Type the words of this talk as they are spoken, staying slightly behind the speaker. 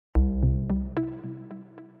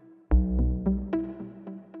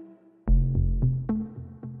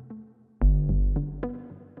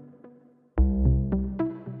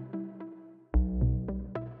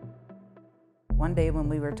One day when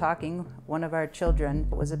we were talking, one of our children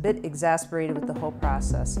was a bit exasperated with the whole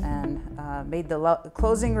process and made the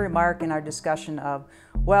closing remark in our discussion of,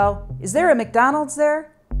 well, is there a McDonald's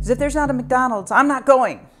there? Because if there's not a McDonald's, I'm not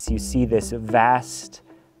going. You see this vast,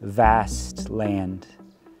 vast land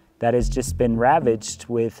that has just been ravaged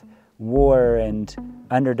with war and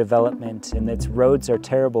underdevelopment, and its roads are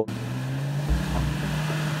terrible.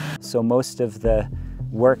 So most of the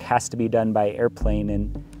work has to be done by airplane,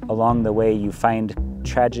 and along the way you find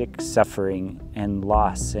tragic suffering and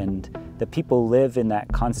loss, and the people live in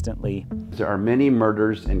that constantly. There are many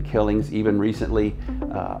murders and killings. Even recently,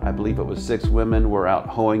 I believe it was 6 women were out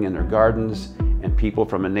hoeing in their gardens, and people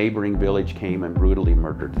from a neighboring village came and brutally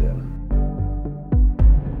murdered them.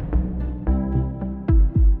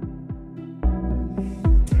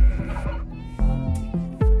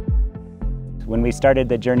 When we started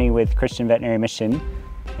the journey with Christian Veterinary Mission,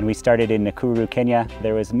 and we started in Nakuru, Kenya,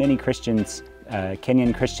 there was many Christians,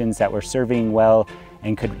 Kenyan Christians that were serving well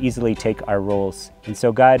and could easily take our roles. And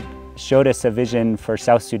so God showed us a vision for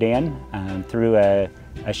South Sudan through a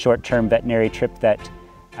short-term veterinary trip that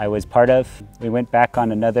I was part of. We went back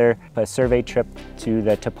on a survey trip to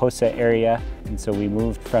the Toposa area, and so we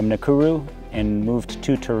moved from Nakuru and moved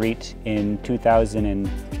to Torit in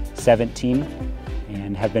 2017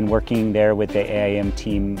 and have been working there with the AIM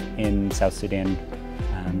team in South Sudan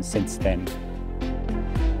since then.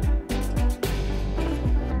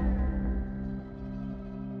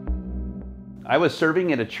 I was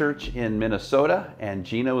serving at a church in Minnesota, and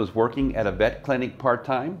Gina was working at a vet clinic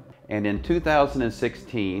part-time. And in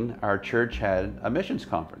 2016, our church had a missions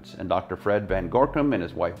conference, and Dr. Fred Van Gorkum and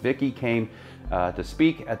his wife Vicki came to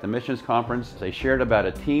speak at the missions conference. They shared about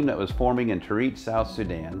a team that was forming in Torit, South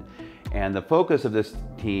Sudan, and the focus of this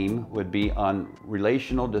team would be on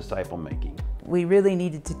relational disciple making. We really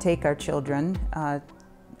needed to take our children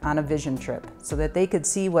on a vision trip so that they could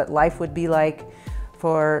see what life would be like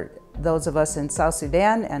for those of us in South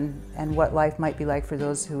Sudan and what life might be like for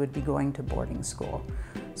those who would be going to boarding school.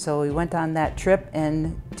 So we went on that trip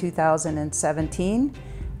in 2017.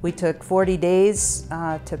 We took 40 days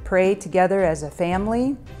to pray together as a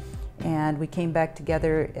family, and we came back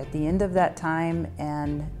together at the end of that time,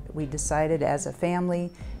 and we decided as a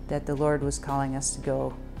family that the Lord was calling us to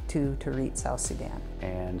go to Torit, South Sudan.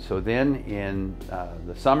 And so then in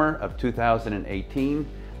the summer of 2018,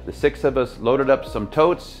 the 6 of us loaded up some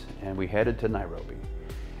totes and we headed to Nairobi.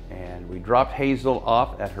 And we dropped Hazel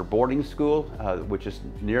off at her boarding school, which is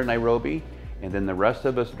near Nairobi, and then the rest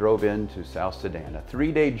of us drove into South Sudan, a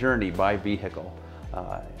 3-day journey by vehicle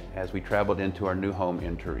as we traveled into our new home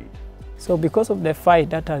in Torit. So because of the fight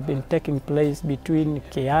that has been taking place between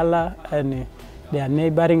Keala and their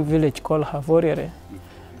neighboring village called Havorere,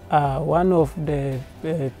 one of the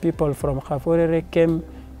people from Havorere came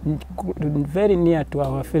very near to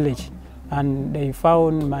our village, and they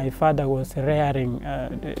found my father was rearing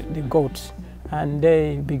the goats, and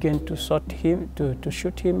they began to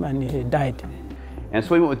shoot him, and he died. And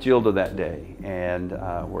so we went with Gilda that day, and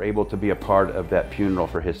were able to be a part of that funeral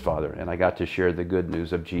for his father, and I got to share the good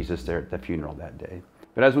news of Jesus there at the funeral that day.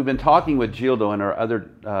 But as we've been talking with Gilda and our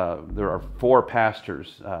other, there are 4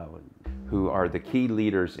 pastors who are the key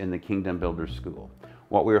leaders in the Kingdom Builders School.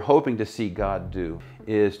 What we're hoping to see God do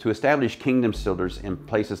is to establish kingdom builders in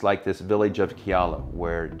places like this village of Keala,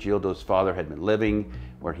 where Gildo's father had been living,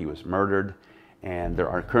 where he was murdered, and there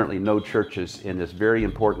are currently no churches in this very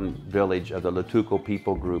important village of the Lutuko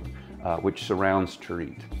people group, which surrounds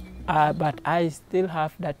Torit. But I still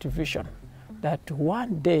have that vision that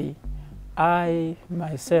one day I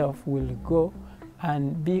myself will go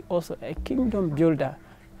and be also a kingdom builder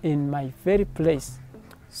in my very place,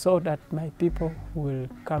 so that my people will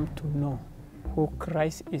come to know who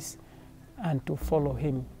Christ is and to follow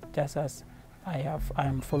him, just as I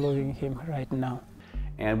am following him right now.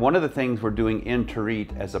 And one of the things we're doing in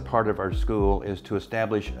Torit as a part of our school is to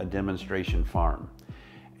establish a demonstration farm.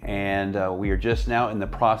 And we are just now in the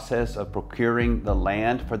process of procuring the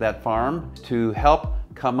land for that farm to help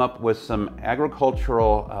come up with some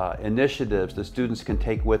agricultural initiatives the students can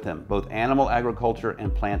take with them, both animal agriculture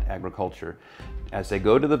and plant agriculture, as they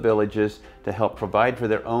go to the villages to help provide for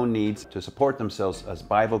their own needs to support themselves as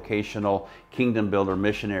bivocational kingdom builder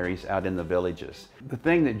missionaries out in the villages. The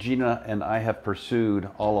thing that Gina and I have pursued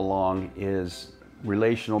all along is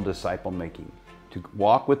relational disciple making, to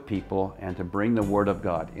walk with people and to bring the Word of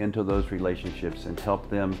God into those relationships and help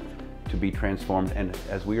them to be transformed, and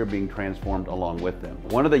as we are being transformed along with them.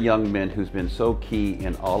 One of the young men who's been so key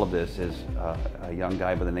in all of this is a young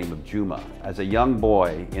guy by the name of Juma. As a young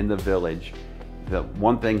boy in the village, The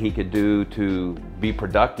one thing he could do to be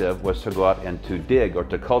productive was to go out and to dig or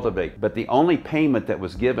to cultivate. But the only payment that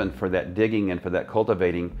was given for that digging and for that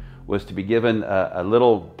cultivating was to be given a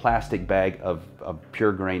little plastic bag of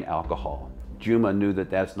pure grain alcohol. Juma knew that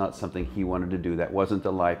that's not something he wanted to do. That wasn't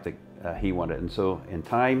the life that he wanted. And so in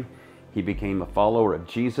time, he became a follower of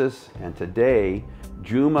Jesus. And today,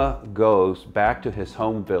 Juma goes back to his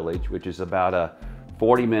home village, which is about a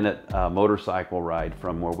 40-minute motorcycle ride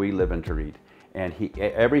from where we live in Tarit. And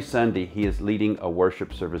every Sunday, he is leading a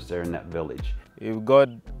worship service there in that village. If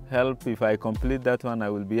God help, if I complete that one, I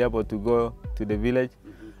will be able to go to the village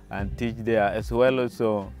and teach there, as well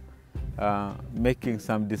also making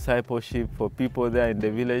some discipleship for people there in the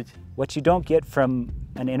village. What you don't get from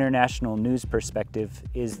an international news perspective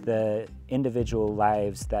is the individual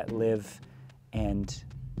lives that live and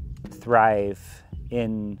thrive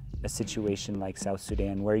in a situation like South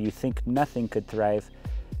Sudan, where you think nothing could thrive.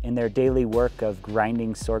 In their daily work of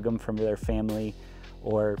grinding sorghum from their family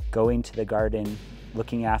or going to the garden,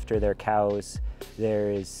 looking after their cows, there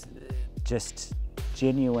is just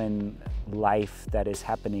genuine life that is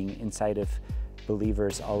happening inside of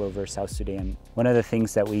believers all over South Sudan. One of the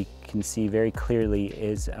things that we can see very clearly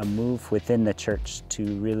is a move within the church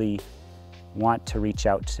to really want to reach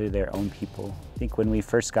out to their own people. I think when we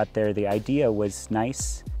first got there, the idea was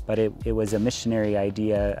nice, but it was a missionary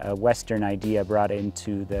idea, a Western idea brought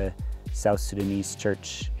into the South Sudanese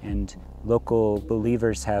church, and local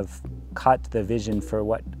believers have caught the vision for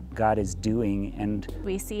what God is doing. And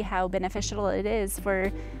we see how beneficial it is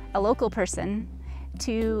for a local person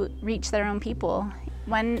to reach their own people.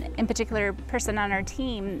 One in particular person on our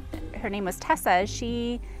team, her name was Tessa,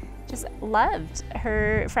 she just loved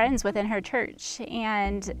her friends within her church,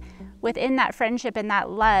 and within that friendship and that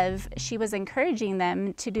love, she was encouraging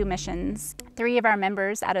them to do missions. 3 of our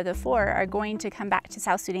members out of the 4 are going to come back to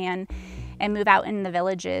South Sudan and move out in the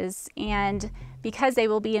villages, and because they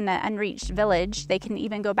will be in an unreached village, they can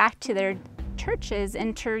even go back to their churches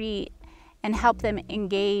in Tarit and help them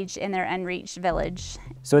engage in their unreached village.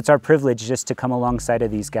 So it's our privilege just to come alongside of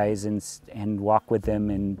these guys and walk with them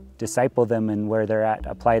and disciple them and where they're at,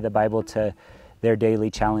 apply the Bible to their daily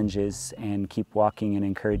challenges and keep walking and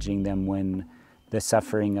encouraging them when the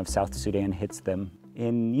suffering of South Sudan hits them.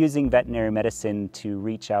 In using veterinary medicine to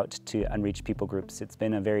reach out to unreached people groups, it's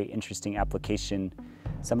been a very interesting application.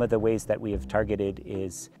 Some of the ways that we have targeted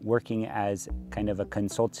is working as kind of a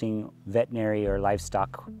consulting veterinary or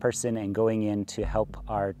livestock person and going in to help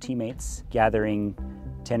our teammates, gathering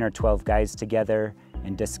 10 or 12 guys together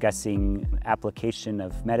and discussing application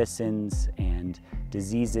of medicines and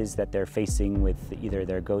diseases that they're facing with either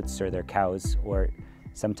their goats or their cows, or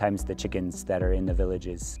sometimes the chickens that are in the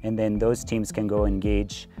villages. And then those teams can go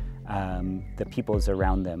engage the peoples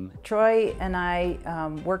around them. Troy and I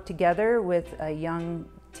work together with a young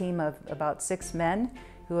team of about 6 men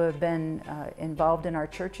who have been involved in our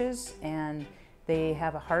churches, and they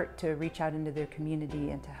have a heart to reach out into their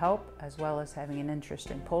community and to help, as well as having an interest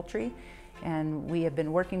in poultry. And we have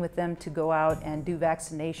been working with them to go out and do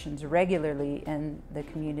vaccinations regularly in the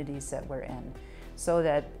communities that we're in, so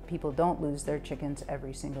that people don't lose their chickens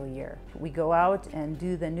every single year. We go out and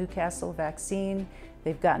do the Newcastle vaccine.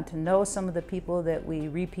 They've gotten to know some of the people that we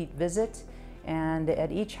repeat visit, and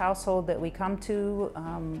at each household that we come to,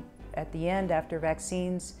 at the end after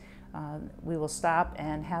vaccines, we will stop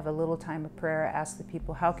and have a little time of prayer, ask the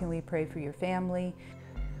people, how can we pray for your family?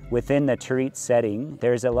 Within the Tarit setting,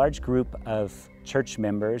 there's a large group of church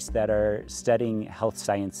members that are studying health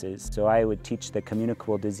sciences. So I would teach the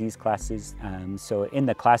communicable disease classes. So in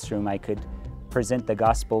the classroom I could present the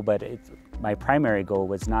gospel, but my primary goal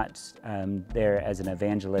was not there as an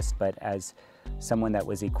evangelist, but as someone that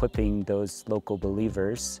was equipping those local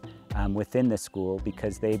believers within the school,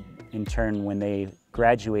 because they, in turn, when they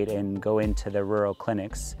graduate and go into the rural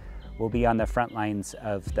clinics, will be on the front lines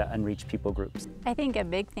of the unreached people groups. I think a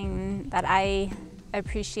big thing that I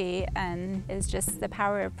appreciate is just the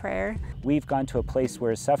power of prayer. We've gone to a place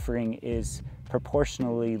where suffering is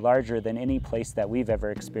proportionally larger than any place that we've ever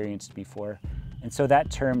experienced before. And so that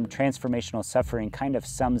term, transformational suffering, kind of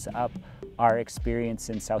sums up our experience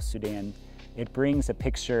in South Sudan. It brings a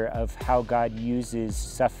picture of how God uses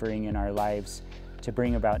suffering in our lives to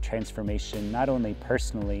bring about transformation, not only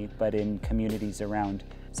personally, but in communities around.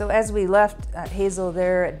 So as we left Hazel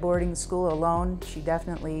there at boarding school alone, she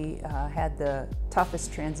definitely had the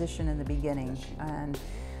toughest transition in the beginning. And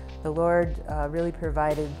the Lord really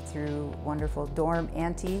provided through wonderful dorm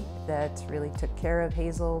auntie that really took care of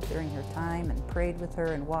Hazel during her time and prayed with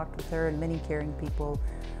her and walked with her, and many caring people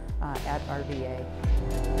at RVA.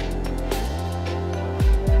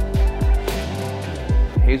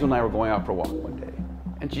 Hazel and I were going out for a walk one day,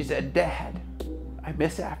 And she said, Dad, I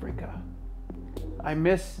miss Africa. I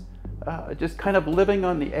miss just kind of living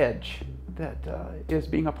on the edge that is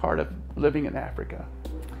being a part of living in Africa.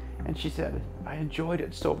 And she said, I enjoyed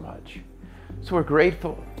it so much. So we're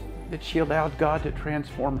grateful that she allowed God to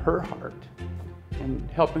transform her heart and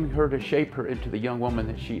helping her to shape her into the young woman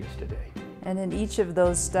that she is today. And in each of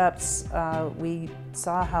those steps, we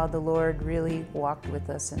saw how the Lord really walked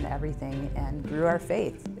with us in everything and grew our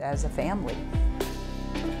faith as a family.